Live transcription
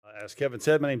As Kevin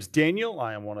said, my name is Daniel.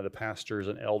 I am one of the pastors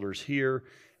and elders here.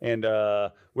 And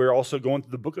we're also going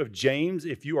through the book of James.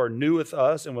 If you are new with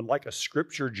us and would like a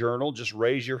scripture journal, just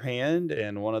raise your hand,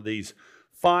 and one of these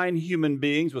fine human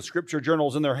beings with scripture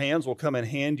journals in their hands will come and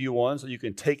hand you one so you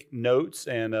can take notes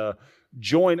and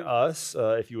join us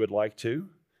if you would like to.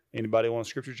 Anybody want a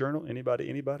scripture journal?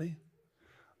 Anybody?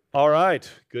 All right,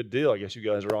 good deal. I guess you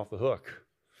guys are off the hook.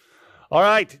 All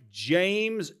right,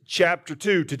 James chapter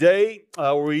 2. Today,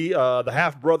 the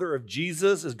half-brother of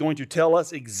Jesus is going to tell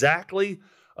us exactly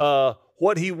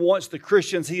what he wants the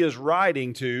Christians he is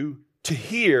writing to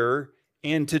hear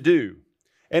and to do.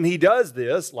 And he does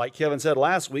this, like Kevin said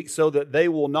last week, so that they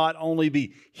will not only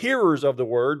be hearers of the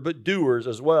word, but doers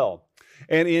as well.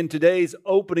 And in today's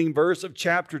opening verse of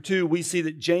chapter 2, we see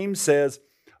that James says,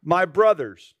 "My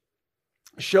brothers,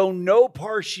 show no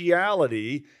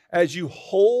partiality as you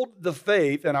hold the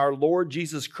faith in our Lord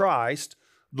Jesus Christ,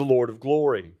 the Lord of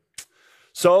glory."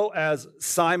 So, as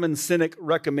Simon Sinek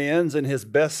recommends in his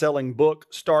best-selling book,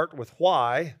 Start With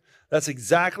Why, that's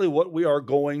exactly what we are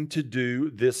going to do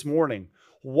this morning.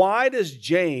 Why does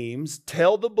James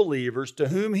tell the believers to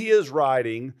whom he is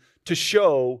writing to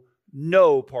show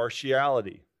no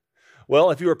partiality? Well,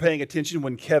 if you were paying attention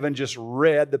when Kevin just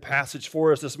read the passage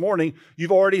for us this morning,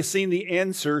 you've already seen the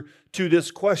answer to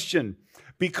this question.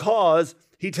 Because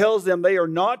he tells them they are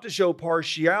not to show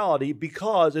partiality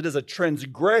because it is a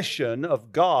transgression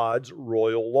of God's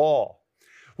royal law.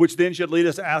 Which then should lead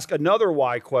us to ask another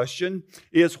why question,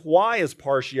 is why is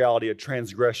partiality a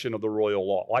transgression of the royal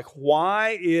law? Like,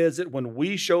 why is it when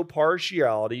we show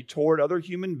partiality toward other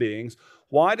human beings,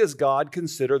 why does God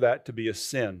consider that to be a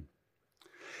sin?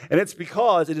 And it's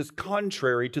because it is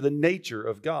contrary to the nature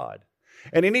of God.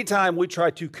 And anytime we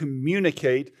try to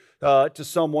communicate to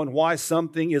someone why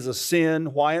something is a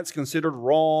sin, why it's considered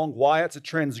wrong, why it's a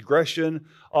transgression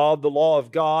of the law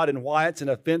of God, and why it's an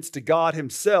offense to God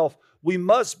himself, we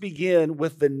must begin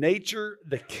with the nature,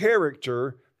 the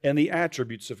character, and the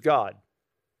attributes of God.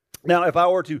 Now, if I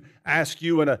were to ask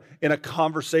you in a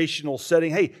conversational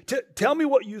setting, hey, tell me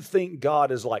what you think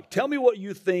God is like. Tell me what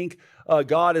you think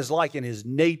God is like in his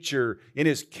nature, in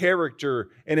his character,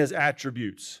 and his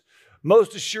attributes.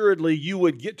 Most assuredly, you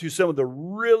would get to some of the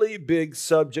really big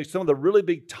subjects, some of the really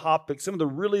big topics, some of the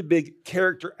really big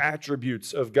character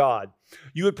attributes of God.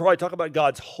 You would probably talk about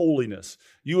God's holiness.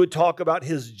 You would talk about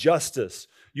his justice.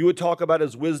 You would talk about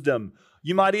his wisdom.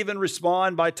 You might even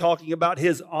respond by talking about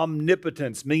his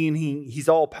omnipotence, meaning he's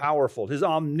all-powerful, his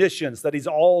omniscience, that he's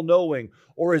all-knowing,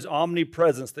 or his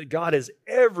omnipresence, that God is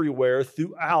everywhere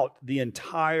throughout the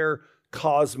entire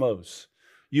cosmos.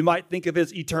 You might think of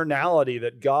his eternality,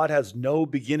 that God has no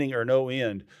beginning or no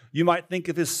end. You might think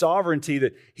of his sovereignty,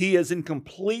 that he is in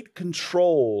complete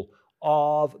control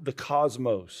of the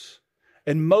cosmos.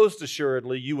 And most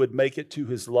assuredly, you would make it to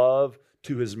his love,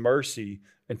 to his mercy,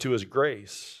 and to his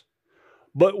grace.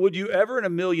 But would you ever in a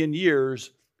million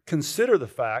years consider the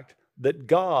fact that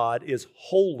God is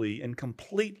wholly and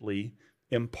completely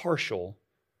impartial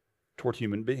toward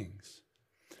human beings?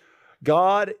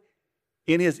 God,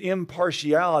 in his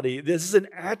impartiality, this is an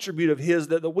attribute of his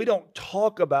that we don't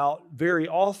talk about very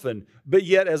often. But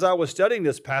yet, as I was studying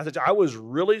this passage, I was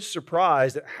really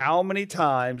surprised at how many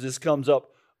times this comes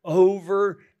up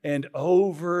over and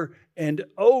over and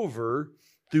over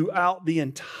throughout the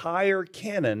entire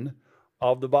canon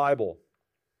of the Bible.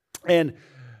 And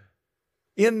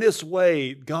in this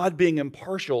way, God being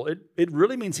impartial, it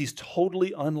really means he's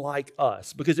totally unlike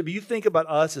us. Because if you think about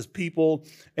us as people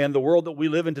and the world that we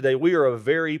live in today, we are a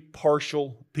very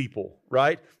partial people,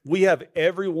 right? We have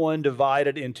everyone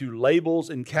divided into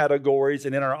labels and categories,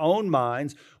 and in our own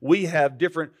minds, we have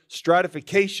different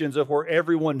stratifications of where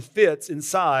everyone fits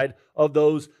inside of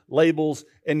those labels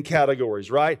and categories,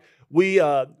 right? We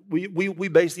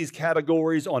base these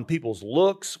categories on people's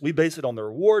looks. We base it on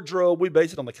their wardrobe. We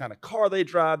base it on the kind of car they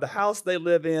drive, the house they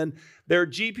live in, their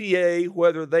GPA,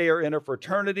 whether they are in a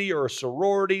fraternity or a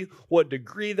sorority, what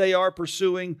degree they are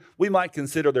pursuing. We might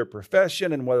consider their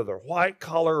profession and whether they're white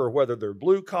collar or whether they're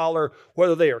blue collar,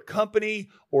 whether they are company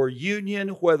or union,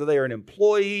 whether they are an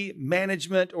employee,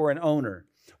 management, or an owner.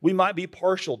 We might be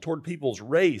partial toward people's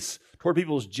race, toward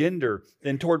people's gender,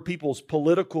 and toward people's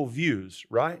political views,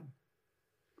 right?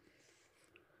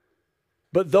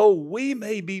 But though we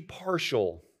may be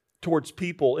partial towards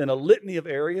people in a litany of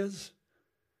areas,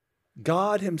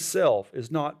 God himself is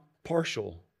not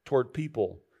partial toward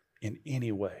people in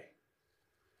any way.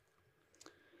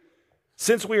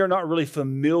 Since we are not really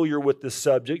familiar with this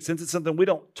subject, since it's something we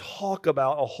don't talk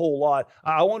about a whole lot,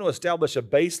 I want to establish a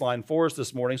baseline for us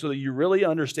this morning so that you really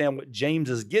understand what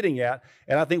James is getting at,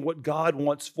 and I think what God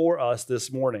wants for us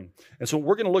this morning. And so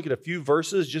we're going to look at a few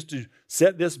verses just to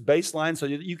set this baseline so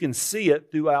that you can see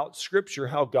it throughout Scripture,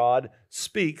 how God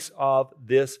speaks of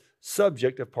this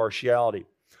subject of partiality.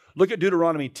 Look at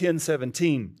Deuteronomy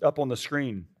 10:17 up on the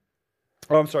screen.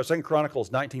 2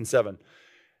 Chronicles 19:7.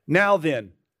 Now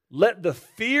then, let the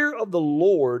fear of the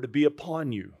Lord be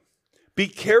upon you. Be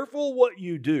careful what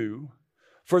you do,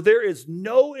 for there is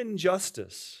no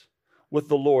injustice with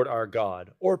the Lord our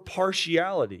God, or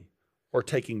partiality, or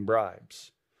taking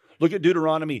bribes. Look at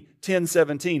Deuteronomy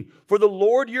 10:17. For the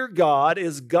Lord your God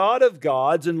is God of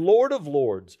gods and Lord of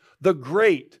lords, the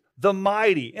great, the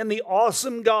mighty, and the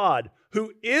awesome God,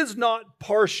 who is not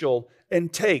partial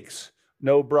and takes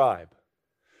no bribe.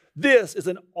 This is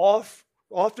an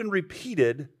often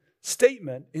repeated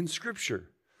statement in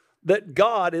Scripture, that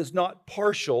God is not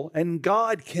partial and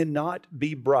God cannot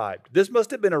be bribed. This must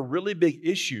have been a really big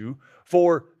issue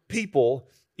for people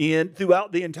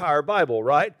throughout the entire Bible,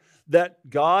 right? That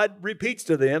God repeats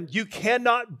to them, you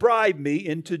cannot bribe me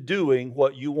into doing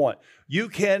what you want. You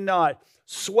cannot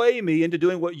sway me into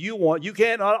doing what you want. You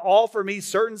cannot offer me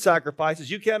certain sacrifices.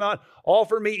 You cannot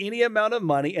offer me any amount of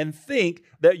money and think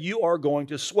that you are going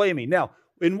to sway me. Now,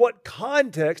 in what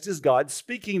context is God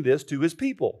speaking this to his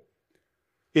people?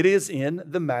 It is in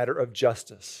the matter of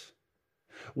justice.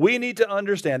 We need to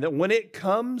understand that when it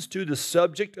comes to the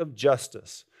subject of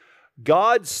justice,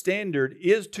 God's standard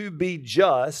is to be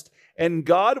just, and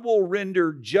God will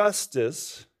render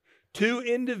justice to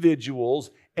individuals,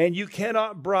 and you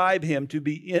cannot bribe him to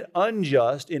be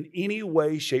unjust in any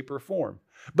way, shape, or form.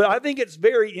 But I think it's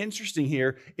very interesting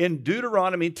here in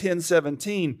Deuteronomy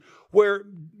 10:17, where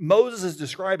Moses is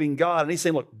describing God, and he's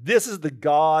saying, look, this is the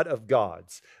God of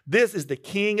gods. This is the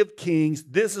King of kings.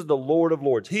 This is the Lord of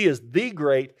lords. He is the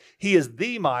great. He is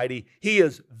the mighty. He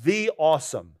is the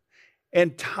awesome.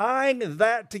 And tying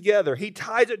that together, he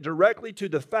ties it directly to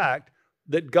the fact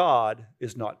that God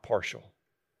is not partial.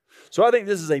 So I think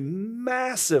this is a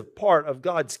massive part of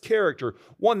God's character,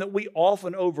 one that we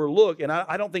often overlook, and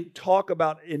I don't think talk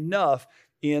about enough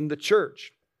in the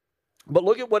church. But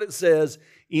look at what it says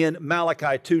in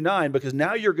Malachi 2:9, because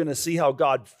now you're going to see how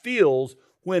God feels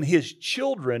when his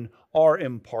children are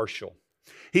impartial.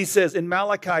 He says in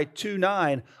Malachi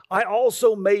 2:9, I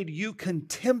also made you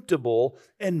contemptible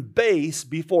and base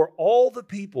before all the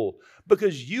people,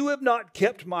 because you have not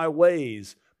kept my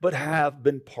ways, but have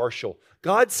been partial.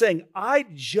 God's saying, I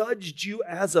judged you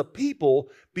as a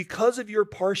people because of your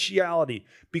partiality,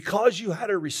 because you had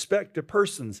a respect to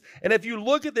persons. And if you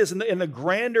look at this in the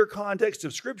grander context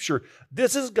of Scripture,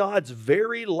 this is God's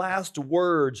very last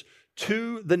words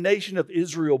to the nation of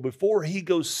Israel before he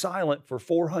goes silent for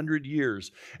 400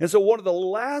 years. And so one of the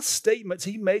last statements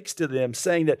he makes to them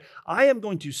saying that I am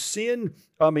going to send,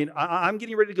 I'm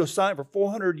getting ready to go silent for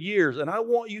 400 years, and I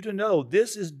want you to know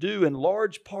this is due in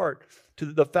large part to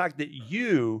the fact that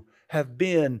you have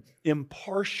been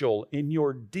impartial in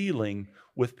your dealing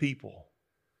with people.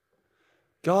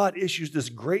 God issues this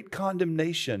great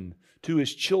condemnation to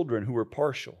his children who are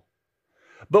partial.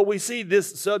 But we see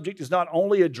this subject is not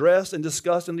only addressed and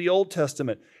discussed in the Old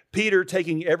Testament. Peter,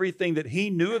 taking everything that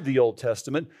he knew of the Old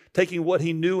Testament, taking what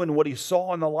he knew and what he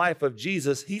saw in the life of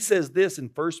Jesus, he says this in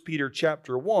 1 Peter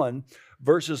chapter 1,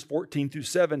 verses 14 through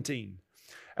 17.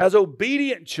 As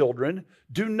obedient children,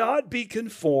 do not be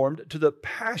conformed to the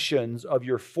passions of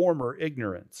your former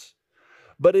ignorance.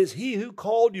 But as he who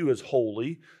called you is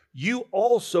holy, you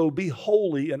also be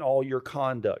holy in all your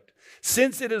conduct.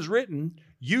 Since it is written,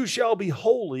 you shall be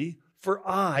holy, for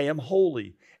I am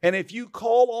holy. And if you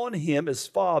call on him as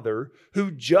Father,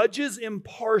 who judges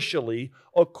impartially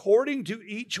according to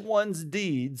each one's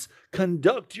deeds,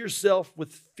 conduct yourself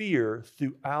with fear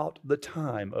throughout the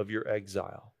time of your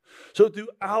exile. So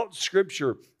throughout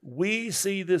Scripture, we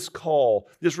see this call,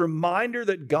 this reminder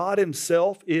that God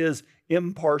himself is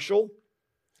impartial,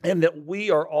 and that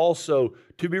we are also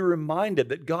to be reminded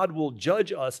that God will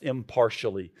judge us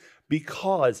impartially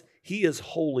because he is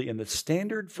holy. And the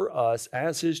standard for us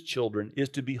as his children is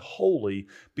to be holy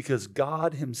because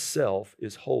God himself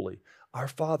is holy. Our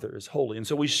Father is holy. And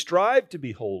so we strive to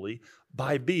be holy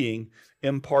by being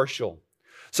impartial.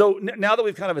 So now that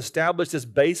we've kind of established this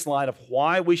baseline of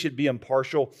why we should be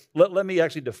impartial, let me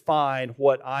actually define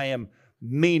what I am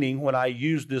meaning when I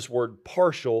use this word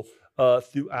partial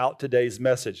throughout today's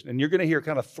message. And you're going to hear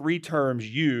kind of three terms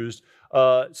used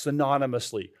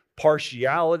synonymously: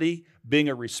 partiality, being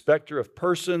a respecter of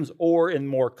persons, or in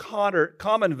more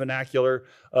common vernacular,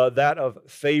 that of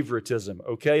favoritism.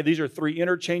 Okay, these are three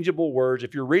interchangeable words.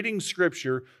 If you're reading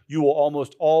Scripture, you will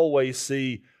almost always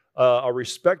see a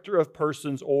respecter of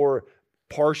persons or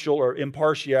partial or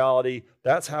impartiality.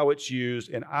 That's how it's used.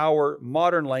 In our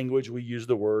modern language, we use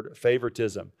the word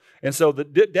favoritism. And so the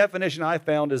definition I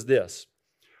found is this: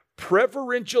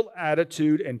 preferential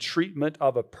attitude and treatment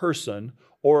of a person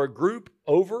or a group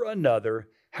over another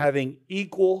having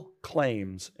equal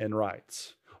claims and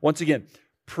rights. Once again,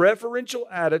 preferential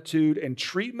attitude and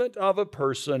treatment of a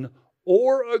person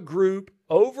or a group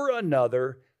over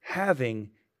another having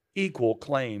equal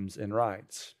claims and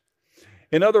rights.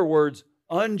 In other words,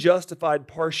 unjustified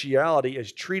partiality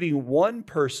is treating one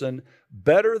person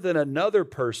better than another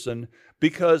person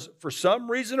because for some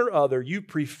reason or other you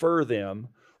prefer them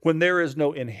when there is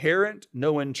no inherent,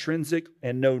 no intrinsic,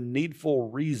 and no needful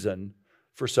reason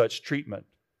for such treatment.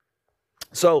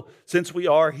 So, since we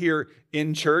are here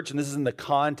in church, and this is in the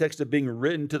context of being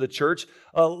written to the church,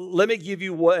 let me give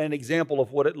you an example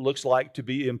of what it looks like to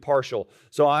be impartial.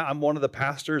 So, I'm one of the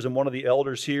pastors and one of the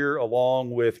elders here,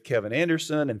 along with Kevin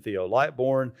Anderson and Theo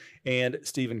Lightbourne and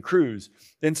Stephen Cruz.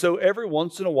 And so, every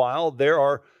once in a while, there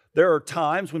are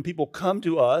times when people come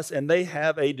to us and they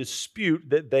have a dispute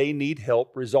that they need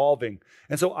help resolving.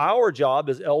 And so our job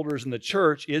as elders in the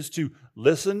church is to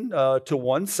listen to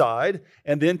one side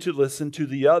and then to listen to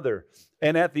the other.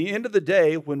 And at the end of the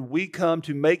day, when we come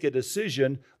to make a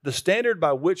decision, the standard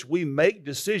by which we make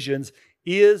decisions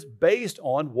is based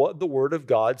on what the Word of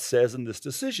God says in this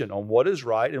decision, on what is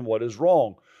right and what is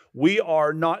wrong. We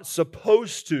are not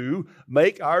supposed to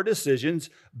make our decisions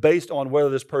based on whether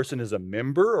this person is a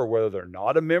member or whether they're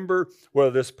not a member,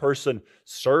 whether this person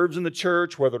serves in the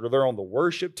church, whether they're on the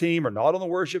worship team or not on the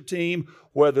worship team,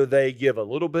 whether they give a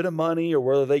little bit of money or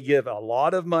whether they give a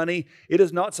lot of money. It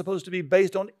is not supposed to be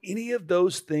based on any of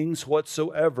those things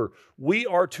whatsoever. We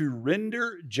are to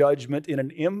render judgment in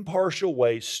an impartial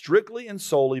way, strictly and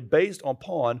solely based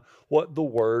upon what the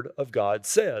Word of God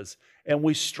says. And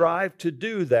we strive to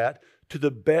do that to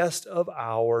the best of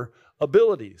our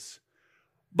abilities.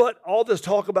 But all this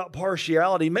talk about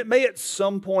partiality may at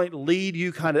some point lead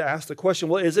you kind of ask the question,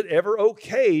 well, is it ever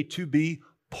okay to be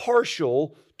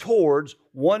partial towards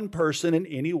one person in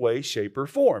any way, shape, or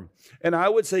form? And I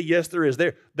would say, yes, there is.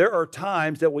 There are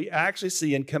times that we actually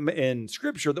see in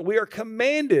Scripture that we are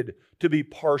commanded to be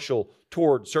partial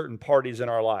toward certain parties in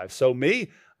our lives. So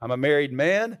I'm a married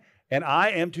man, and I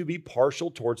am to be partial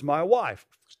towards my wife.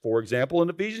 For example, in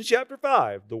Ephesians chapter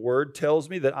 5, the Word tells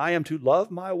me that I am to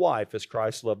love my wife as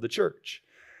Christ loved the church.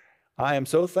 I am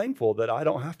so thankful that I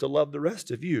don't have to love the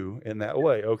rest of you in that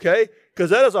way, okay?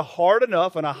 Because that is a hard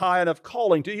enough and a high enough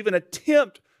calling to even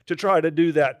attempt to try to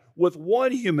do that with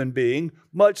one human being,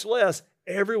 much less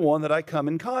everyone that I come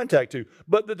in contact to.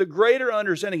 But the greater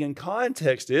understanding and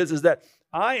context is that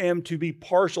I am to be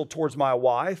partial towards my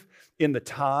wife in the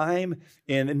time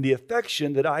and in the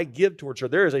affection that I give towards her.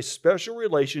 There is a special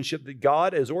relationship that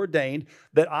God has ordained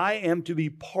that I am to be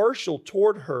partial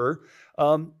toward her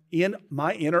in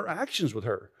my interactions with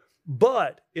her.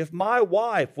 But if my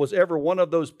wife was ever one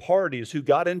of those parties who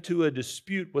got into a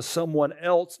dispute with someone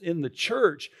else in the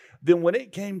church, then when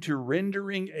it came to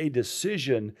rendering a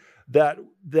decision that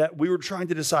we were trying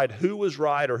to decide who was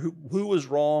right or who was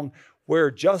wrong,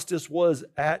 where justice was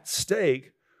at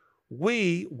stake,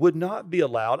 I would not be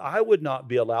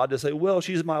allowed to say, well,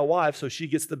 she's my wife, so she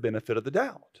gets the benefit of the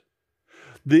doubt.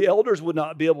 The elders would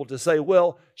not be able to say,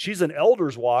 well, she's an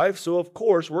elder's wife, so of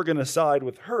course we're going to side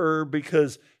with her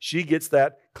because she gets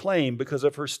that claim because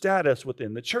of her status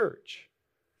within the church.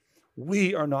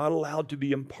 We are not allowed to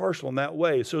be impartial in that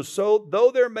way. So though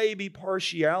there may be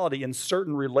partiality in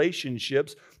certain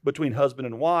relationships between husband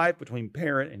and wife, between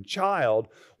parent and child,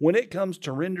 when it comes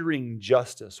to rendering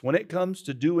justice, when it comes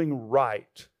to doing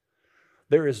right,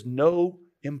 there is no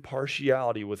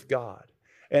impartiality with God.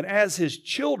 And as His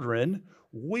children,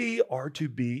 we are to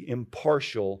be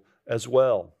impartial as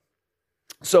well.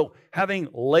 So, having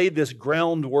laid this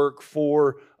groundwork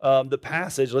for the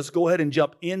passage, let's go ahead and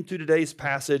jump into today's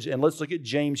passage and let's look at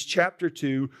James chapter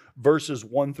 2, verses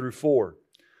 1 through 4.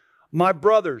 My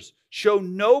brothers, show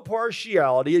no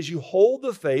partiality as you hold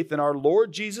the faith in our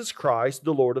Lord Jesus Christ,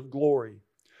 the Lord of glory.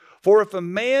 For if a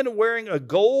man wearing a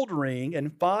gold ring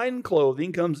and fine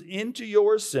clothing comes into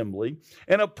your assembly,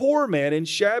 and a poor man in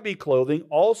shabby clothing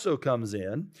also comes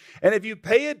in, and if you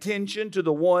pay attention to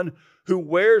the one who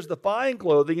wears the fine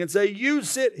clothing and say, you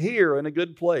sit here in a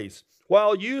good place,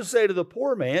 while you say to the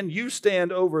poor man, you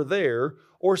stand over there,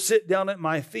 or sit down at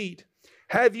my feet,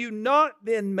 have you not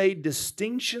then made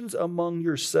distinctions among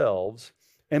yourselves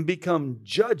and become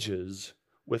judges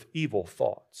with evil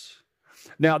thoughts.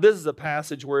 Now, this is a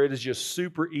passage where it is just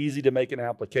super easy to make an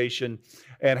application.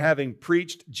 And having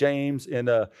preached James at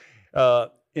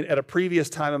a previous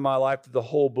time in my life to the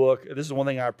whole book, this is one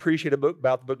thing I appreciate about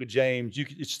the book of James.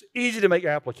 It's easy to make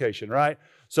application, right?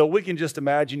 So we can just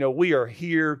imagine, we are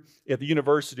here at the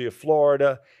University of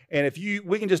Florida, and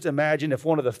we can just imagine if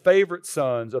one of the favorite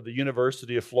sons of the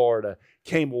University of Florida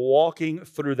came walking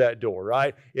through that door,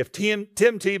 right? If Tim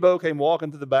Tebow came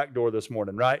walking through the back door this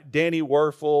morning, right? Danny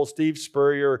Werfel, Steve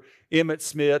Spurrier, Emmitt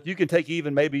Smith. You can take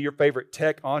even maybe your favorite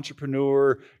tech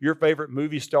entrepreneur, your favorite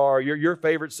movie star, your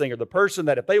favorite singer, the person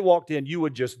that if they walked in, you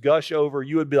would just gush over.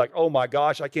 You would be like, oh my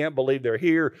gosh, I can't believe they're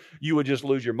here. You would just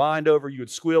lose your mind over. You would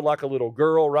squeal like a little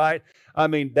girl, right? I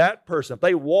mean, that person, if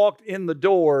they walked in the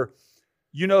door,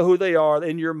 you know who they are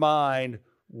in your mind.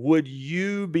 Would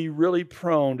you be really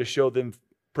prone to show them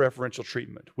preferential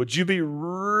treatment? Would you be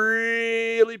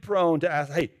really prone to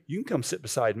ask, hey, you can come sit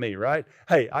beside me, right?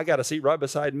 Hey, I got a seat right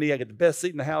beside me. I get the best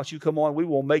seat in the house. You come on. We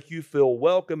will make you feel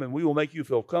welcome and we will make you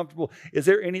feel comfortable. Is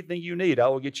there anything you need? I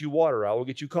will get you water. I will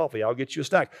get you coffee. I'll get you a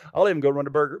snack. I'll even go run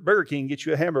to Burger King and get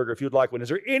you a hamburger if you'd like one. Is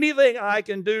there anything I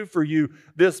can do for you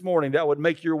this morning that would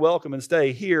make your welcome and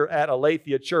stay here at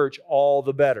Aletheia Church all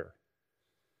the better?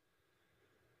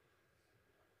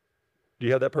 Do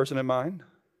you have that person in mind?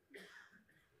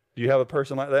 Do you have a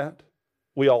person like that?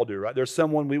 We all do, right? There's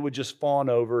someone we would just fawn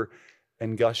over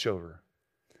and gush over.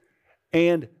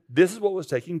 And this is what was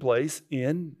taking place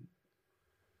in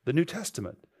the New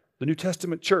Testament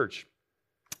church.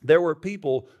 There were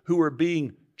people who were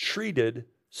being treated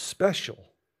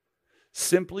special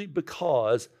simply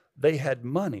because they had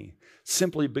money,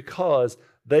 simply because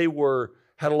they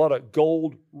had a lot of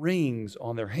gold rings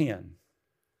on their hand.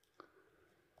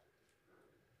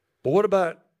 But what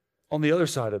about on the other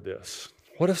side of this?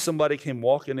 What if somebody came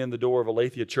walking in the door of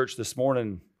Aletheia Church this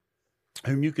morning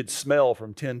whom you could smell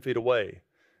from 10 feet away?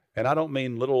 And I don't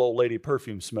mean little old lady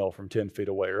perfume smell from 10 feet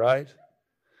away, right?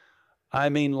 I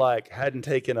mean like hadn't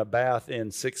taken a bath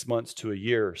in 6 months to a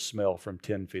year smell from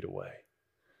 10 feet away.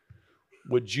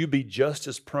 Would you be just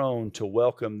as prone to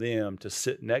welcome them to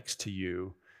sit next to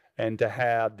you and to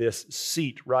have this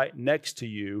seat right next to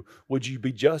you? Would you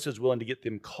be just as willing to get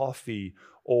them coffee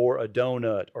or a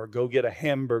donut or go get a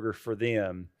hamburger for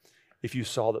them if you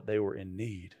saw that they were in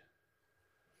need?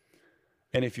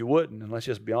 And if you wouldn't, and let's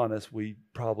just be honest, we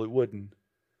probably wouldn't.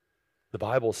 The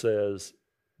Bible says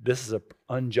this is an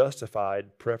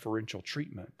unjustified preferential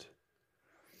treatment.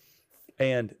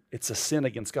 And it's a sin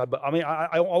against God. But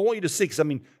I want you to see, because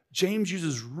James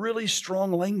uses really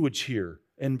strong language here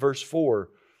in verse 4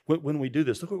 when we do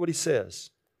this. Look at what he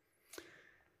says.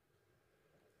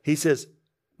 He says,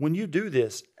 when you do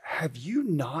this, have you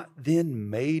not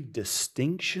then made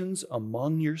distinctions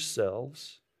among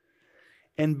yourselves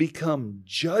and become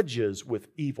judges with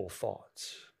evil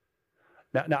thoughts?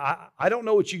 Now I don't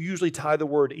know what you usually tie the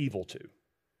word evil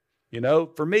to.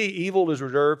 For me, evil is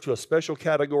reserved to a special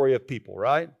category of people,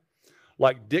 right?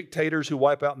 Like dictators who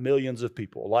wipe out millions of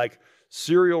people, like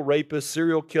serial rapists,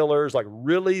 serial killers, like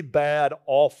really bad,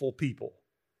 awful people.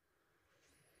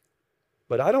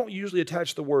 But I don't usually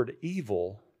attach the word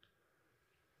evil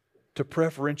to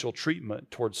preferential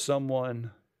treatment towards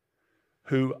someone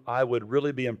who I would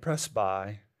really be impressed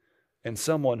by and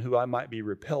someone who I might be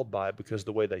repelled by because of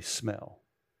the way they smell.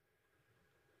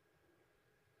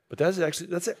 But that's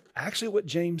actually what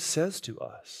James says to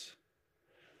us.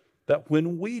 That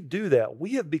when we do that,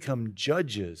 we have become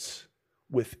judges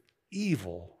with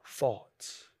evil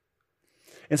thoughts.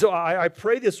 And so I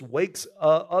pray this wakes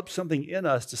up something in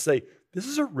us to say, this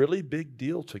is a really big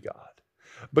deal to God.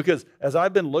 Because as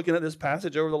I've been looking at this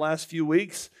passage over the last few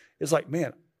weeks, it's like,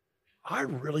 man, I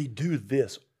really do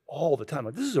this all the time.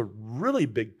 Like, this is a really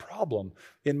big problem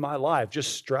in my life,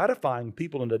 just stratifying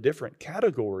people into different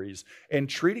categories and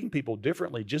treating people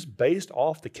differently just based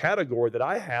off the category that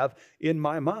I have in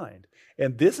my mind.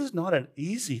 And this is not an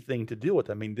easy thing to deal with.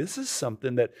 This is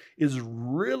something that is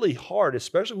really hard,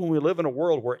 especially when we live in a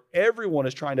world where everyone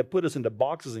is trying to put us into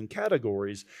boxes and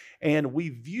categories, and we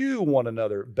view one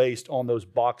another based on those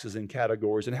boxes and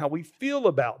categories and how we feel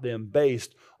about them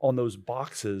based on those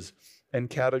boxes and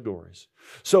categories.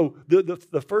 So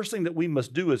the first thing that we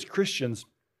must do as Christians,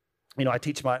 I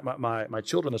teach my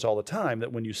children this all the time,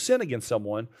 that when you sin against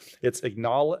someone, it's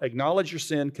acknowledge your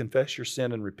sin, confess your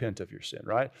sin, and repent of your sin,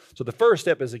 right? So the first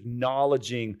step is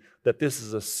acknowledging that this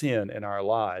is a sin in our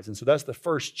lives. And so that's the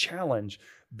first challenge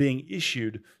being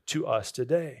issued to us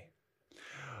today.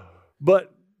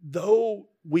 But though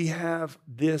we have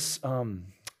this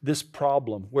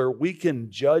problem where we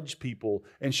can judge people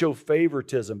and show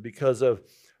favoritism because of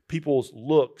people's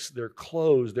looks, their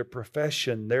clothes, their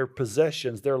profession, their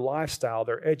possessions, their lifestyle,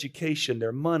 their education,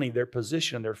 their money, their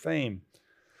position, their fame.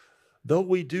 Though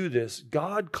we do this,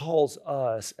 God calls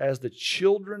us as the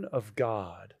children of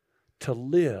God to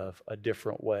live a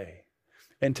different way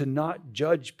and to not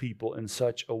judge people in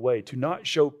such a way, to not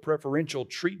show preferential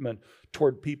treatment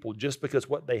toward people just because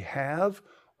what they have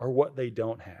or what they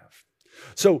don't have.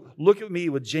 So look at me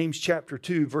with James chapter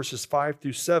 2, verses 5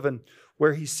 through 7,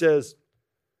 where he says,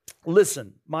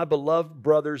 "Listen, my beloved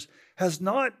brothers, has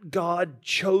not God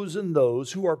chosen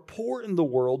those who are poor in the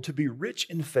world to be rich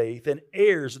in faith and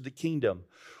heirs of the kingdom,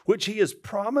 which he has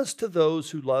promised to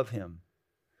those who love him?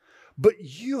 But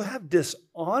you have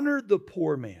dishonored the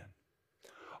poor man.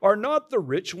 Are not the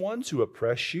rich ones who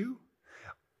oppress you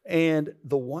and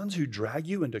the ones who drag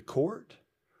you into court?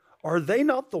 Are they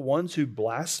not the ones who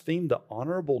blaspheme the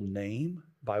honorable name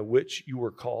by which you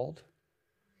were called?"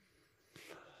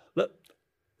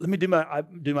 Let me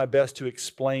do my best to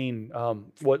explain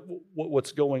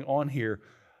what's going on here.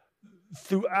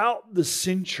 Throughout the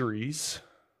centuries,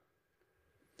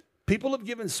 people have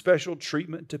given special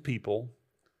treatment to people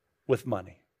with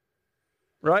money,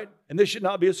 right? And this should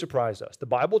not be a surprise to us. The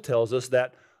Bible tells us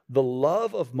that the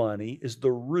love of money is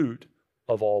the root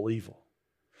of all evil.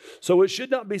 So it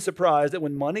should not be surprised that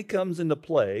when money comes into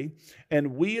play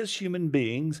and we as human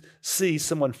beings see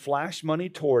someone flash money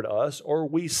toward us, or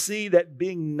we see that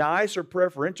being nice or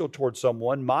preferential toward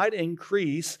someone might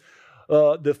increase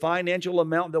the financial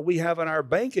amount that we have in our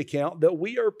bank account, that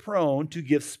we are prone to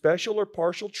give special or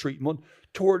partial treatment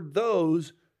toward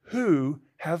those who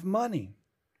have money.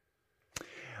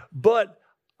 But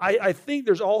I think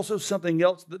there's also something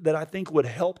else that I think would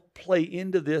help play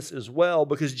into this as well,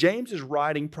 because James is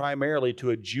writing primarily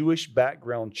to a Jewish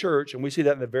background church, and we see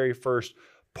that in the very first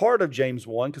part of James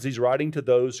 1, because he's writing to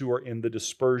those who are in the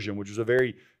dispersion, which is a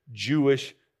very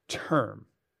Jewish term.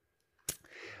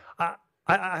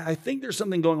 I think there's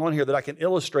something going on here that I can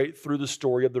illustrate through the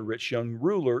story of the rich young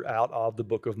ruler out of the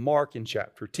book of Mark in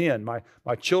chapter 10. My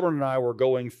children and I were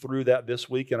going through that this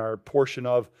week in our portion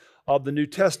of the New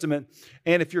Testament.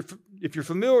 And if you're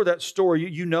familiar with that story,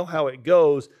 you know how it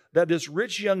goes, that this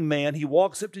rich young man, he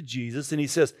walks up to Jesus and he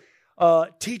says,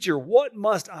 "Teacher, what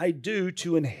must I do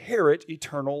to inherit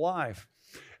eternal life?"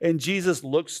 And Jesus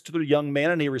looks to the young man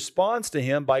and he responds to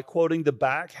him by quoting the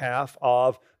back half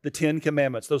of the 10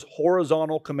 commandments, those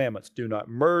horizontal commandments. Do not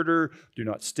murder, do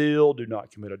not steal, do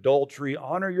not commit adultery,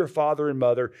 honor your father and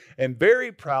mother. And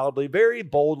very proudly, very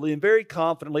boldly, and very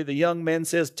confidently, the young man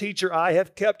says, "Teacher, I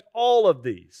have kept all of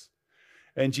these."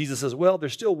 And Jesus says, "Well,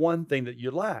 there's still one thing that you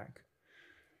lack.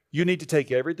 You need to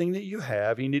take everything that you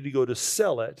have, you need to go to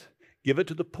sell it, give it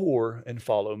to the poor, and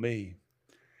follow me."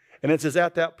 And it says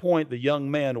at that point, the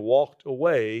young man walked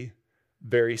away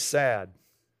very sad.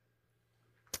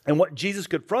 And what Jesus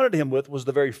confronted him with was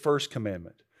the very first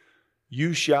commandment.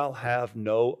 "You shall have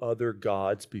no other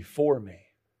gods before me."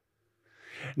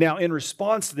 Now, in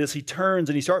response to this, he turns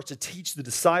and he starts to teach the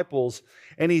disciples,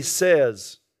 and he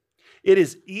says, "It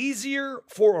is easier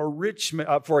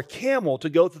for a camel to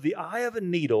go through the eye of a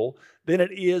needle than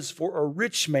it is for a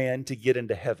rich man to get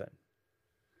into heaven."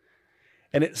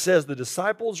 And it says the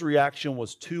disciples' reaction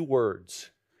was two words: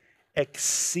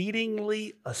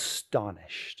 exceedingly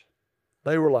astonished.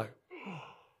 They were like,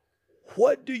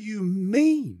 "What do you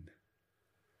mean?"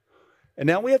 And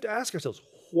now we have to ask ourselves,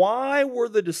 why were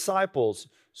the disciples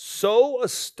so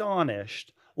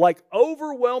astonished, like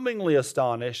overwhelmingly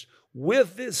astonished,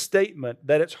 with this statement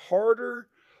that it's harder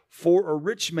for a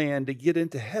rich man to get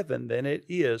into heaven than it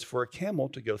is for a camel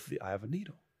to go through the eye of a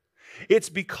needle? It's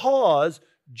because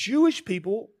Jewish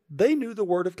people, they knew the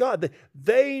Word of God.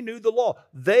 They knew the law.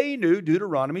 They knew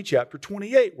Deuteronomy chapter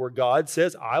 28, where God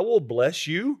says, "I will bless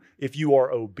you if you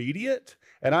are obedient,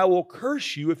 and I will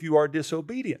curse you if you are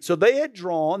disobedient." So they had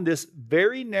drawn this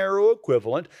very narrow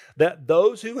equivalent that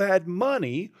those who had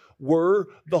money were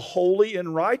the holy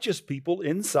and righteous people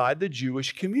inside the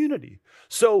Jewish community.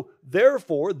 So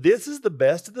therefore, this is the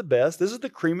best of the best. This is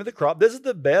the cream of the crop. This is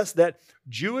the best that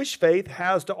Jewish faith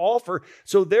has to offer.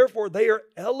 So therefore, they are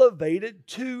elevated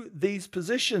to these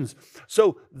positions.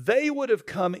 So they would have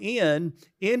come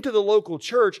into the local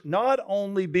church, not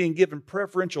only being given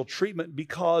preferential treatment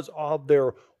because of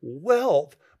their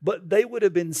wealth, but they would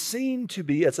have been seen to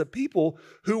be as a people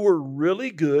who were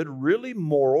really good, really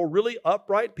moral, really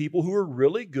upright people who were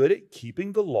really good at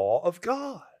keeping the law of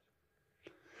God.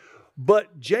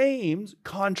 But James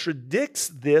contradicts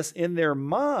this in their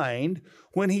mind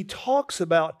when he talks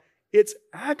about it's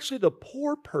actually the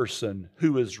poor person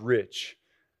who is rich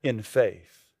in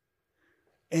faith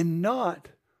and not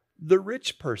the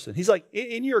rich person. He's like,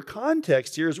 in your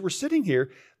context here, as we're sitting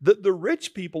here, the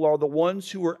rich people are the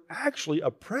ones who are actually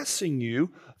oppressing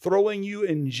you, throwing you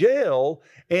in jail,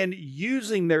 and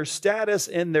using their status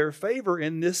and their favor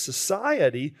in this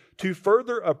society to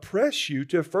further oppress you,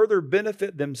 to further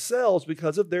benefit themselves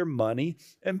because of their money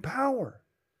and power.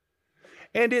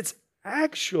 And it's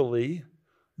actually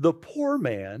the poor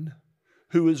man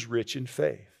who is rich in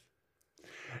faith.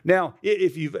 Now,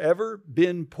 if you've ever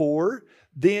been poor,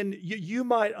 then you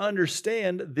might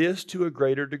understand this to a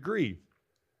greater degree.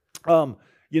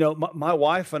 My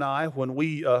wife and I, when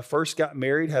we first got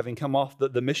married, having come off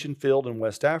the mission field in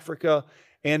West Africa,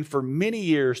 and for many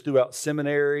years throughout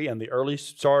seminary and the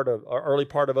early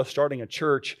part of us starting a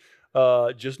church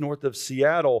just north of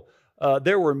Seattle,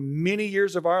 there were many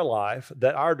years of our life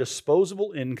that our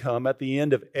disposable income at the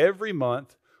end of every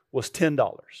month was $10.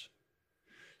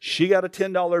 She got a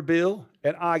 $10 bill,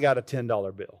 and I got a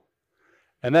 $10 bill.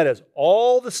 And that is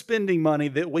all the spending money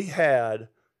that we had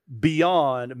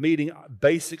beyond meeting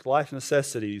basic life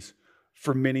necessities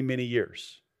for many, many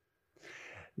years.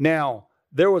 Now,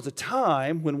 there was a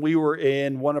time when we were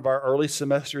in one of our early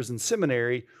semesters in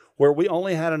seminary where we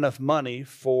only had enough money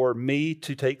for me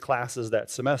to take classes that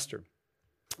semester.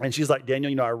 And she's like,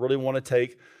 Daniel, I really want to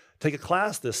take a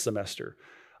class this semester.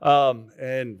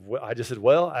 And I just said,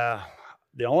 well,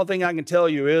 the only thing I can tell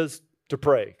you is to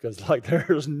pray, because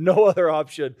there's no other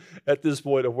option at this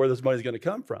point of where this money is going to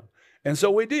come from. And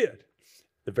so we did.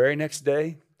 The very next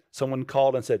day, someone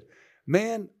called and said,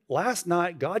 man, last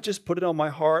night, God just put it on my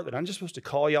heart that I'm just supposed to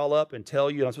call y'all up and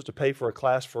tell you I'm supposed to pay for a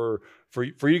class for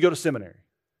you to go to seminary.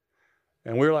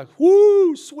 And we were like,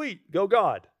 whoo, sweet, go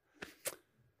God.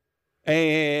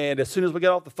 And as soon as we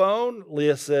got off the phone,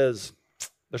 Leah says,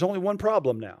 there's only one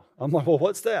problem now. I'm like, well,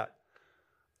 what's that?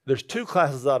 There's 2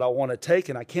 classes that I want to take,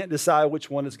 and I can't decide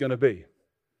which one it's going to be.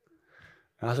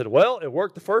 And I said, well, it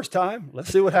worked the first time. Let's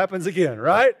see what happens again,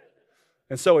 right?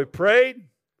 And so we prayed.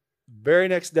 Very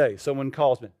next day, someone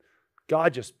calls me.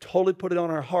 God just totally put it on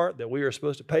our heart that we are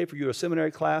supposed to pay for you a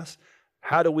seminary class.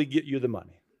 How do we get you the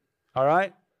money? All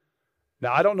right?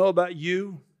 Now, I don't know about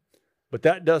you, but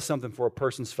that does something for a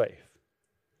person's faith.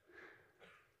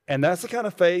 And that's the kind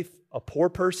of faith a poor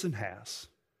person has.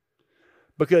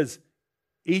 Because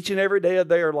each and every day of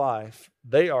their life,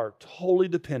 they are totally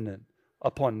dependent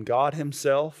upon God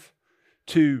Himself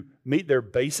to meet their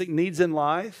basic needs in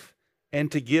life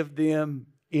and to give them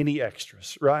any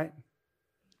extras, right?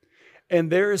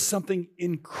 And there is something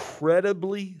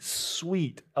incredibly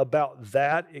sweet about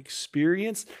that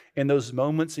experience and those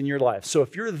moments in your life. So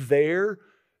if you're there,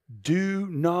 do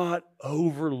not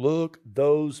overlook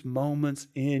those moments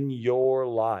in your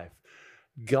life.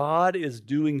 God is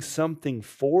doing something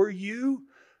for you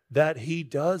that He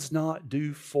does not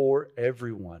do for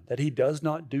everyone, that He does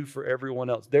not do for everyone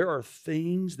else. There are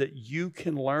things that you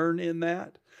can learn in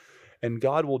that, and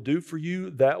God will do for you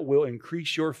that will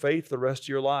increase your faith the rest of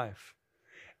your life.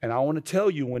 And I want to tell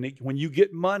you, when you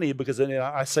get money, because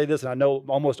I say this, and I know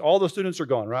almost all the students are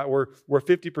gone, right? We're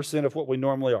 50% of what we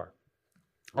normally are.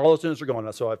 All the students are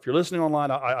gone. So if you're listening online,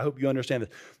 I hope you understand this.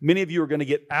 Many of you are going to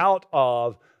get out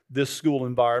of this school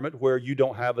environment where you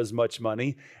don't have as much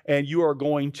money, and you are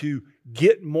going to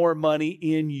get more money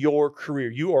in your career.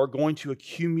 You are going to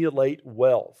accumulate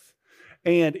wealth.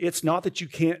 And it's not that you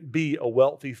can't be a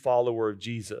wealthy follower of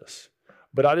Jesus,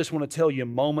 but I just want to tell you,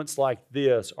 moments like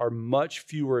this are much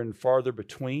fewer and farther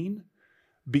between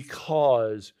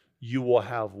because you will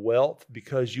have wealth,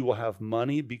 because you will have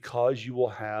money, because you will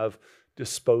have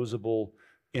disposable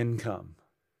income.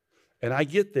 And I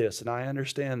get this, and I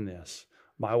understand this.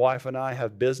 My wife and I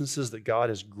have businesses that God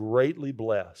has greatly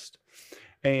blessed.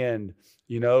 And,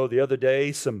 the other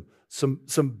day, some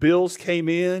bills came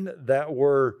in that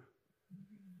were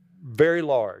very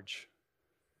large.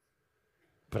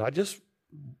 But I just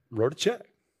wrote a check.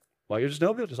 There's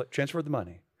no bill, just transferred the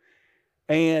money.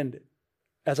 And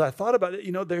as I thought about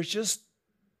it, there's just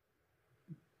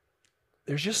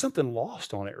something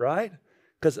lost on it, right?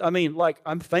 Because,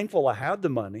 I'm thankful I had the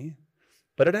money.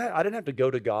 But I didn't have to go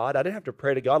to God. I didn't have to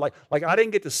pray to God. I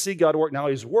didn't get to see God work. Now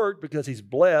He's worked because He's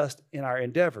blessed in our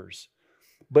endeavors.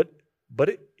 But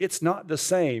it's not the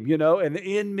same, And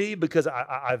in me, because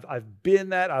I've been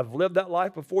that, I've lived that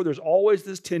life before, there's always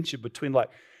this tension between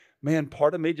man,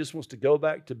 part of me just wants to go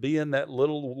back to being that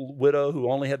little widow who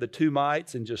only had the 2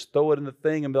 mites and just throw it in the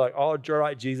thing and be like, oh, you're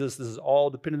right, Jesus, this is all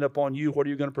dependent upon you. What are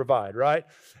you going to provide, right?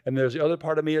 And there's the other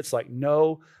part of me, it's like,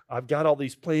 no, I've got all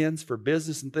these plans for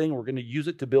business and thing. We're going to use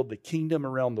it to build the kingdom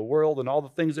around the world and all the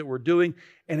things that we're doing.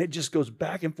 And it just goes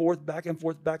back and forth, back and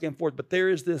forth, back and forth. But there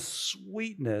is this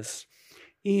sweetness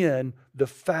in the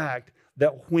fact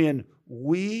that when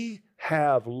we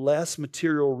have less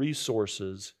material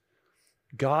resources,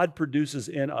 God produces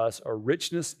in us a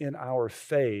richness in our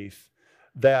faith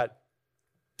that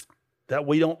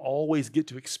we don't always get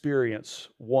to experience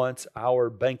once our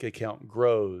bank account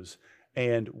grows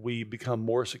and we become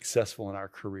more successful in our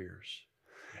careers.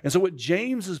 And so what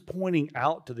James is pointing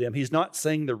out to them, he's not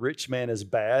saying the rich man is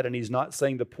bad and he's not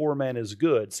saying the poor man is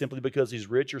good simply because he's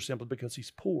rich or simply because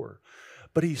he's poor.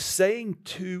 But he's saying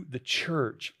to the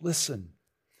church, listen,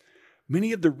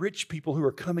 many of the rich people who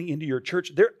are coming into your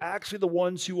church, they're actually the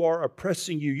ones who are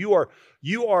oppressing you.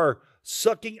 You are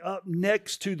sucking up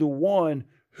next to the one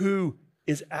who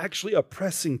is actually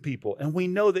oppressing people. And we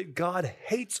know that God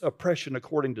hates oppression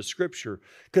according to Scripture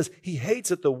because he hates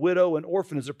that the widow and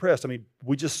orphan is oppressed. I mean,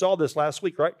 we just saw this last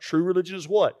week, right? True religion is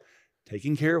what?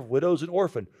 Taking care of widows and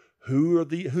orphans. Who's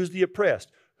the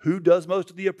oppressed? Who does most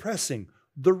of the oppressing?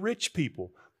 The rich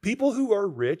people. People who are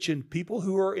rich and people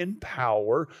who are in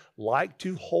power like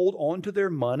to hold on to their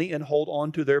money and hold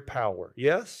on to their power.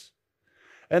 Yes?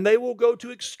 And they will go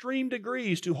to extreme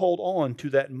degrees to hold on to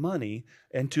that money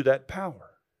and to that power.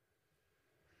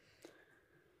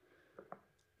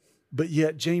 But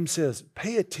yet James says,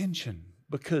 pay attention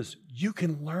because you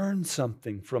can learn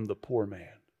something from the poor man.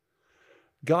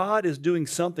 God is doing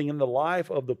something in the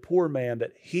life of the poor man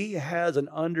that he has an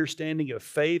understanding of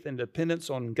faith and dependence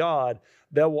on God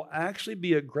that will actually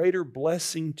be a greater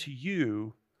blessing to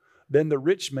you than the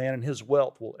rich man and his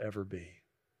wealth will ever be.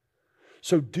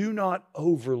 So do not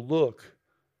overlook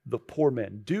the poor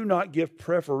man. Do not give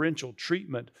preferential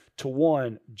treatment to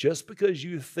one just because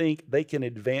you think they can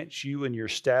advance you in your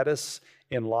status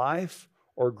in life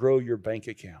or grow your bank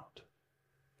account.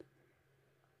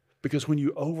 Because when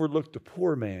you overlook the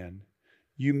poor man,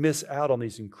 you miss out on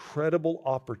these incredible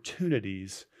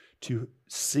opportunities to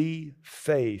see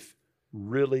faith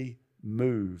really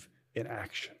move in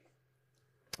action.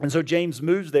 And so James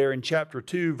moves there in chapter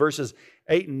 2, verses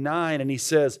 8 and 9, and he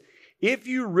says, if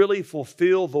you really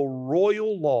fulfill the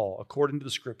royal law according to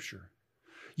the Scripture,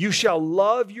 you shall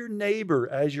love your neighbor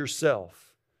as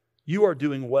yourself. You are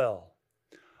doing well.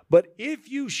 But if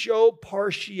you show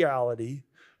partiality,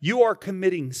 you are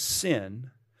committing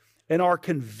sin and are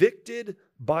convicted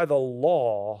by the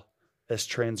law as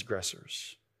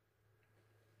transgressors.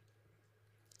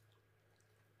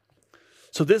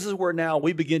 So this is where now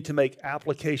we begin to make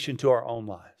application to our own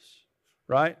lives,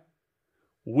 right?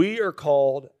 We are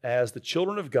called as the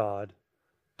children of God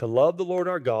to love the Lord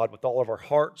our God with all of our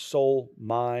heart, soul,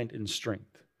 mind, and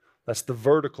strength. That's the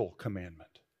vertical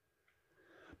commandment.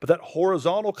 But that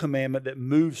horizontal commandment that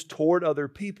moves toward other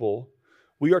people,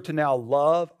 we are to now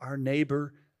love our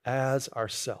neighbor as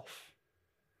ourself.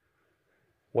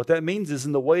 What that means is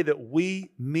in the way that we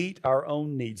meet our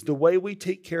own needs, the way we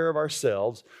take care of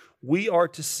ourselves, we are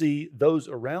to see those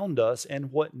around us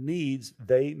and what needs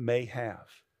they may have.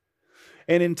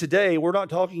 And in today, we're not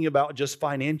talking about just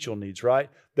financial needs, right?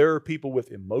 There are people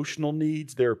with emotional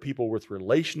needs. There are people with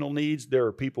relational needs. There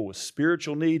are people with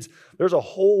spiritual needs. There's a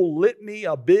whole litany,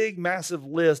 a big, massive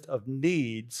list of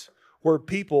needs where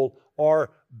people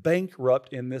are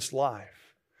bankrupt in this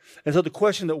life. And so the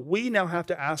question that we now have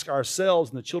to ask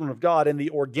ourselves and the children of God in the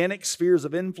organic spheres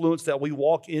of influence that we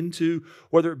walk into,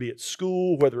 whether it be at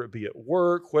school, whether it be at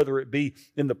work, whether it be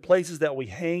in the places that we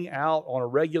hang out on a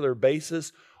regular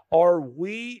basis, are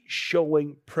we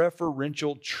showing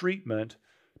preferential treatment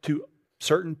to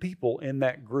certain people in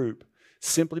that group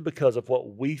simply because of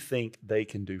what we think they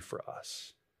can do for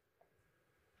us?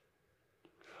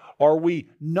 Are we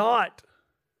not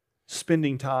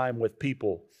spending time with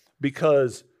people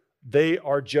because they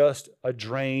are just a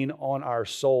drain on our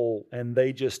soul and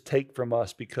they just take from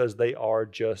us because they are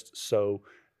just so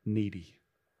needy?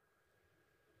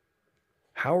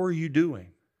 How are you doing?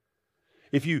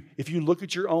 If you look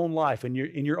at your own life and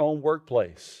in your own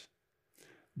workplace,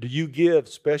 do you give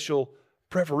special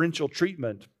preferential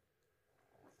treatment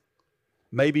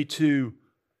maybe to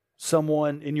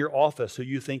someone in your office who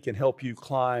you think can help you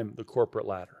climb the corporate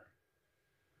ladder?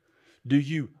 Do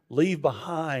you leave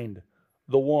behind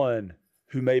the one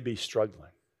who may be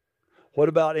struggling? What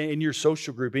about in your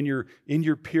social group, in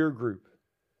your peer group?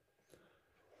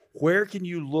 Where can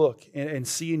you look and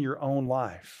see in your own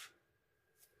life?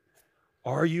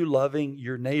 Are you loving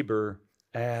your neighbor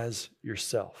as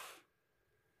yourself?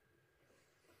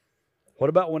 What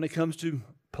about when it comes to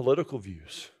political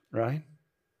views, right?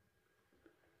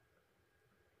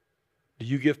 Do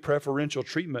you give preferential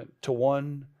treatment to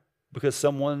one because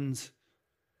someone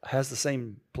has the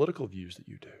same political views that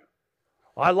you do?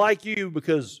 I like you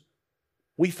because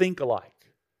we think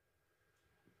alike.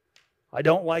 I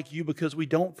don't like you because we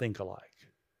don't think alike.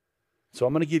 So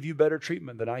I'm going to give you better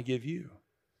treatment than I give you.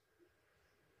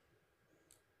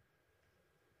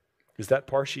 Is that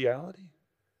partiality?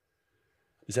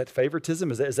 Is that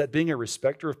favoritism? Is that being a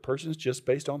respecter of persons just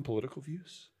based on political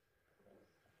views?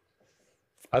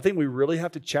 I think we really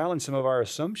have to challenge some of our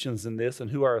assumptions in this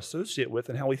and who our associate with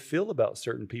and how we feel about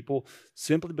certain people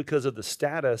simply because of the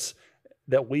status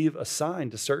that we've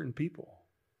assigned to certain people.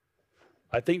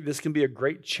 I think this can be a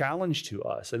great challenge to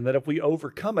us, and that if we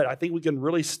overcome it, I think we can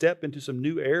really step into some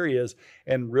new areas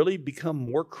and really become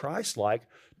more Christ-like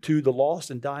to the lost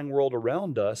and dying world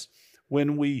around us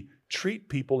when we treat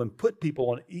people and put people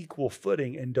on equal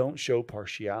footing and don't show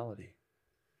partiality.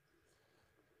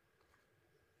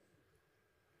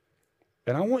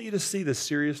 And I want you to see the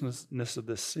seriousness of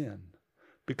this sin,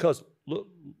 because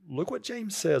look what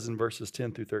James says in verses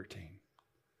 10 through 13.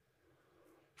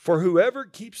 For whoever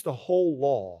keeps the whole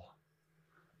law,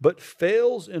 but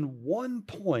fails in one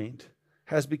point,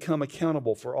 has become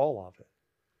accountable for all of it.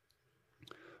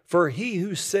 For he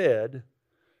who said,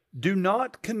 do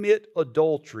not commit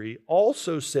adultery,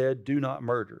 also said, do not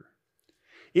murder.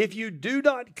 If you do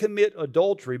not commit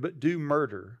adultery, but do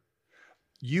murder,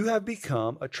 you have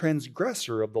become a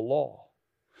transgressor of the law.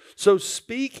 So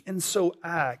speak and so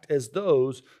act as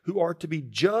those who are to be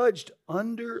judged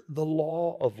under the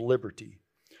law of liberty.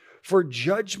 For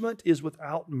judgment is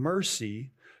without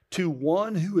mercy to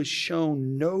one who has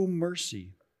shown no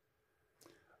mercy.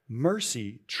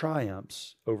 Mercy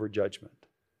triumphs over judgment.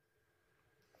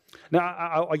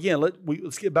 Now, again,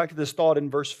 let's get back to this thought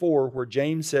in verse 4 where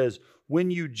James says,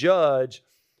 when you judge,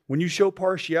 when you show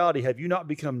partiality, have you not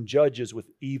become judges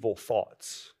with evil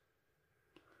thoughts?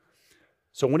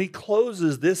 So when he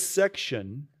closes this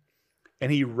section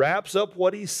and he wraps up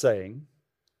what he's saying,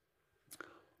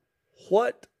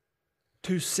 what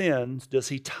two sins does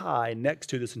he tie next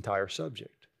to this entire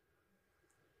subject?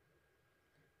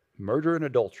 Murder and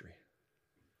adultery.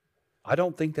 I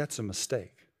don't think that's a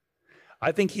mistake.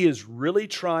 I think he is really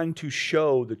trying to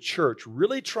show the church,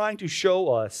 really trying to show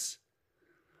us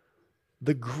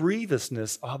the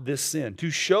grievousness of this sin, to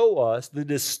show us the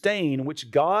disdain which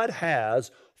God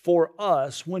has for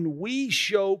us when we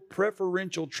show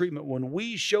preferential treatment, when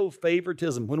we show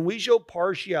favoritism, when we show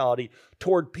partiality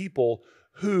toward people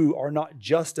who are not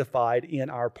justified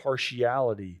in our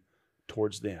partiality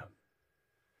towards them.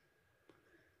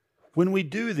 When we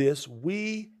do this,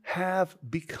 we have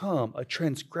become a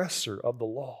transgressor of the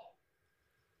law.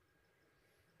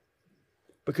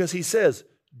 Because he says,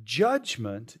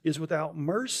 judgment is without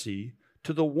mercy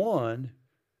to the one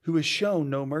who has shown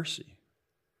no mercy.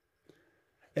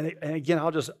 And again,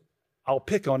 I'll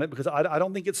pick on it because I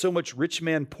don't think it's so much rich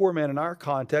man, poor man in our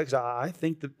context. I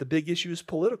think that the big issue is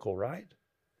political, right?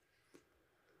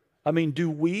 I mean, do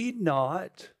we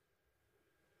not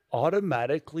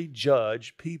automatically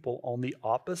judge people on the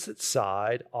opposite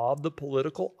side of the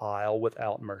political aisle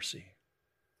without mercy?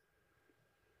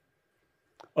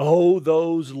 Oh,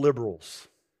 those liberals.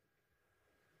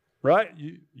 Right?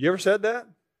 You ever said that?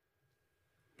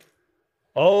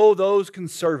 Oh, those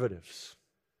conservatives.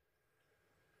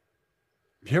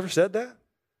 You ever said that?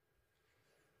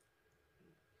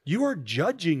 You are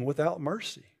judging without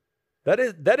mercy. That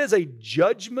is a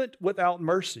judgment without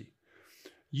mercy.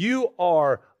 You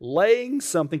are laying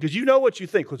something, because you know what you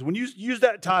think. Because when you use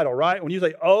that title, right? When you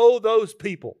say, oh, those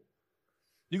people,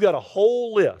 you got a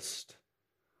whole list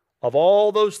of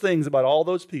all those things about all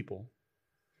those people.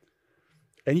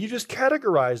 And you just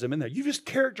categorize them in there. You just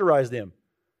characterize them.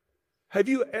 Have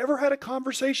you ever had a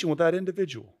conversation with that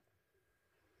individual?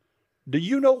 Do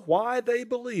you know why they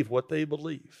believe what they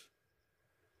believe?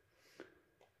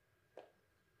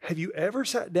 Have you ever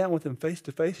sat down with them face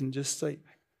to face and just say,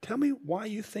 tell me why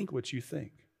you think what you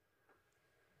think?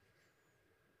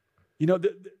 You know,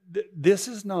 this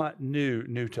is not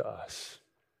new to us.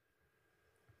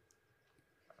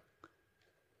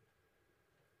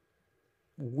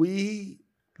 The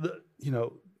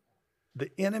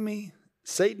enemy,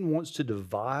 Satan wants to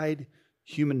divide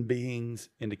human beings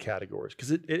into categories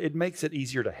because it makes it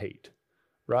easier to hate,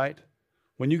 right?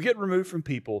 When you get removed from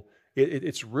people,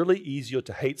 it's really easier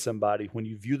to hate somebody when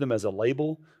you view them as a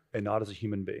label and not as a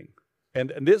human being.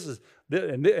 And this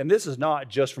is not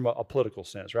just from a political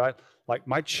sense, right? Like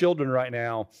my children right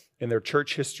now in their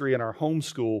church history and our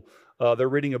homeschool, they're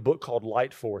reading a book called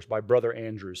Light Force by Brother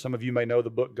Andrews. Some of you may know the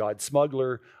book God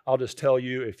Smuggler. I'll just tell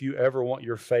you, if you ever want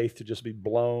your faith to just be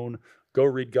blown, go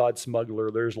read God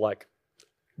Smuggler. There's like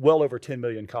well over 10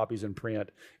 million copies in print.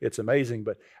 It's amazing.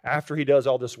 But after he does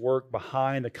all this work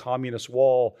behind the communist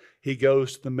wall, he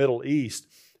goes to the Middle East.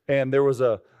 And there was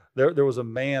a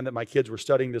man that my kids were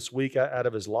studying this week out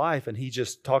of his life, and he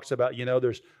just talks about,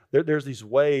 There's these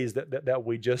ways that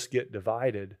we just get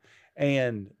divided.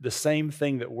 And the same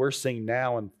thing that we're seeing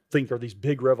now and think are these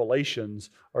big revelations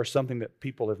are something that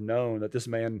people have known, that this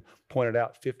man pointed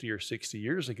out 50 or 60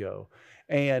 years ago.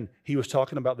 And he was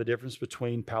talking about the difference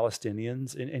between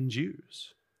Palestinians and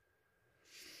Jews.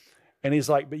 And he's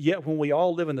like, but yet when we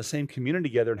all live in the same community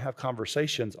together and have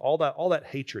conversations, all that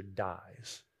hatred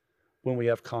dies when we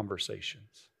have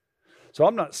conversations. So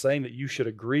I'm not saying that you should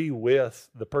agree with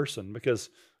the person because,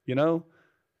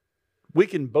 we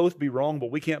can both be wrong,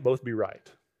 but we can't both be right.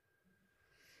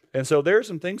 And so there's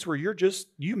some things where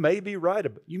you may be right.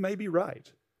 You may be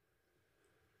right.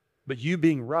 But you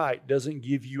being right doesn't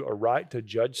give you a right to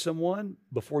judge someone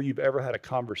before you've ever had a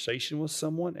conversation with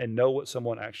someone and know what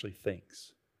someone actually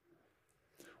thinks.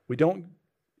 We don't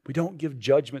give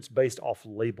judgments based off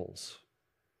labels.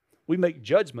 We make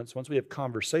judgments once we have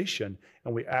conversation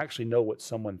and we actually know what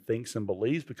someone thinks and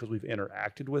believes because we've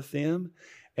interacted with them.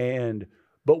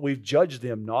 But we've judged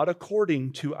them not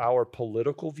according to our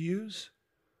political views,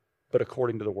 but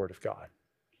according to the Word of God.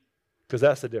 Because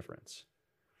that's the difference.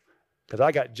 Because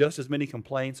I got just as many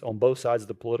complaints on both sides of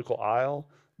the political aisle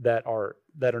that are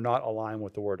not aligned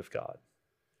with the Word of God.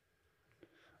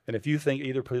 And if you think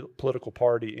either political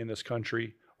party in this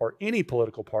country or any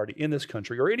political party in this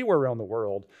country or anywhere around the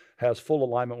world has full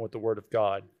alignment with the Word of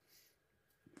God,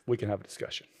 we can have a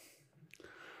discussion.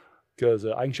 Because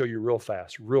I can show you real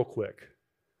fast, real quick.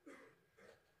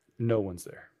 No one's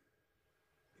there.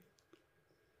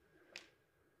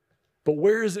 But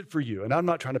where is it for you? And I'm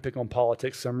not trying to pick on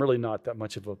politics. I'm really not that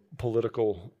much of a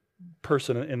political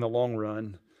person in the long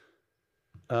run.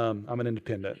 I'm an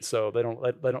independent, so they don't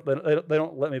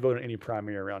let me vote in any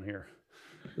primary around here.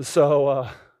 So,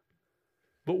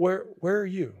 but where are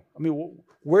you? I mean,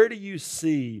 where do you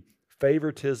see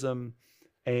favoritism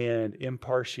and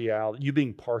impartiality? You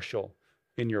being partial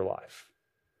in your life,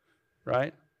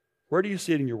 right? Where do you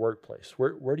see it in your workplace?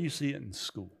 Where do you see it in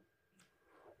school?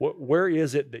 Where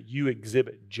is it that you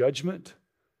exhibit judgment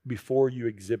before you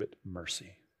exhibit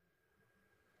mercy?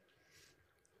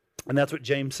 And that's what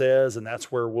James says, and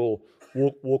that's where we'll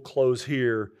close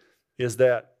here, is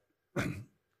that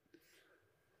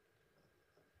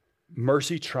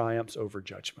mercy triumphs over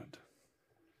judgment.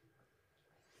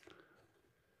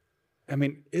 I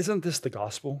mean, isn't this the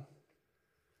gospel?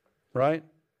 Right?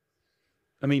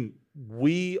 I mean,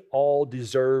 we all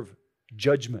deserve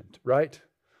judgment, right?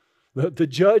 The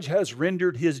judge has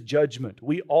rendered his judgment.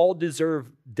 We all deserve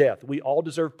death. We all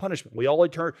deserve punishment. We all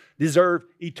deserve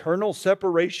eternal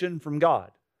separation from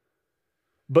God.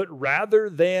 But rather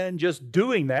than just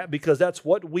doing that because that's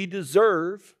what we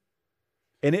deserve,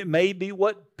 and it may be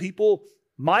what people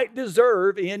might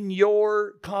deserve in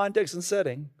your context and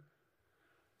setting,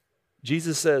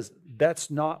 Jesus says,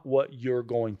 that's not what you're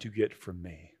going to get from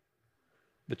me,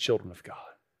 the children of God.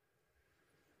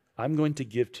 I'm going to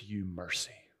give to you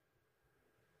mercy.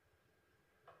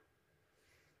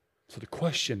 So the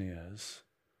question is,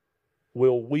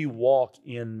 will we walk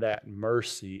in that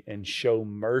mercy and show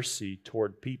mercy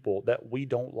toward people that we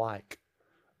don't like,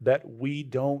 that we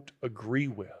don't agree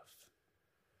with?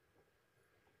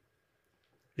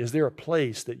 Is there a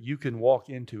place that you can walk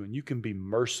into and you can be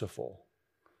merciful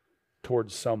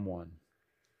towards someone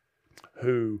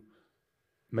who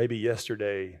maybe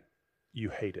yesterday you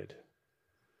hated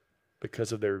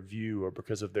because of their view or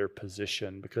because of their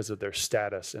position, because of their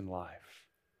status in life?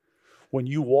 When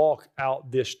you walk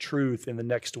out this truth in the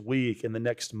next week, in the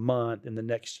next month, in the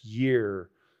next year,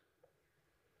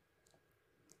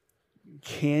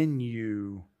 can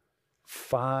you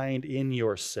find in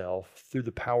yourself, through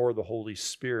the power of the Holy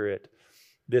Spirit,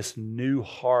 this new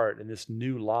heart and this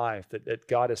new life that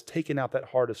God has taken out that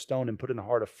heart of stone and put in a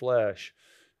heart of flesh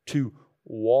to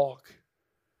walk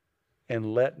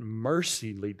and let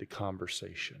mercy lead the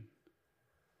conversation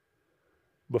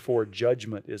before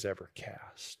judgment is ever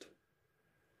cast?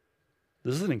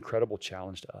 This is an incredible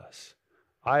challenge to us.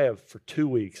 For 2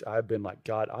 weeks, I've been like,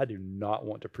 God, I do not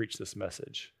want to preach this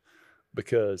message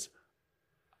because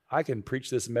I can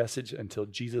preach this message until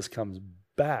Jesus comes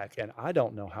back, and I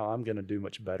don't know how I'm going to do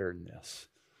much better than this.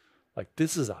 Like,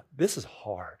 this is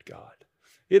hard, God.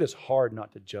 It is hard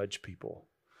not to judge people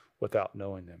without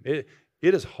knowing them. It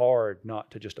is hard not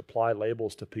to just apply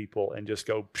labels to people and just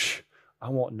go, I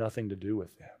want nothing to do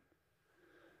with them.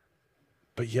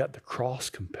 But yet the cross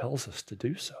compels us to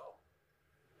do so.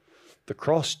 The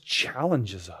cross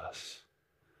challenges us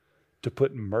to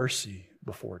put mercy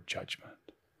before judgment.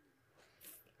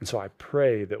 And so I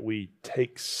pray that we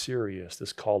take serious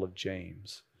this call of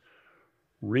James,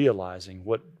 realizing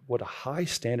what a high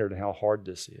standard and how hard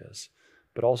this is,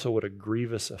 but also what a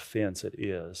grievous offense it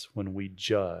is when we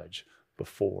judge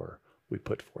before we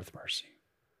put forth mercy.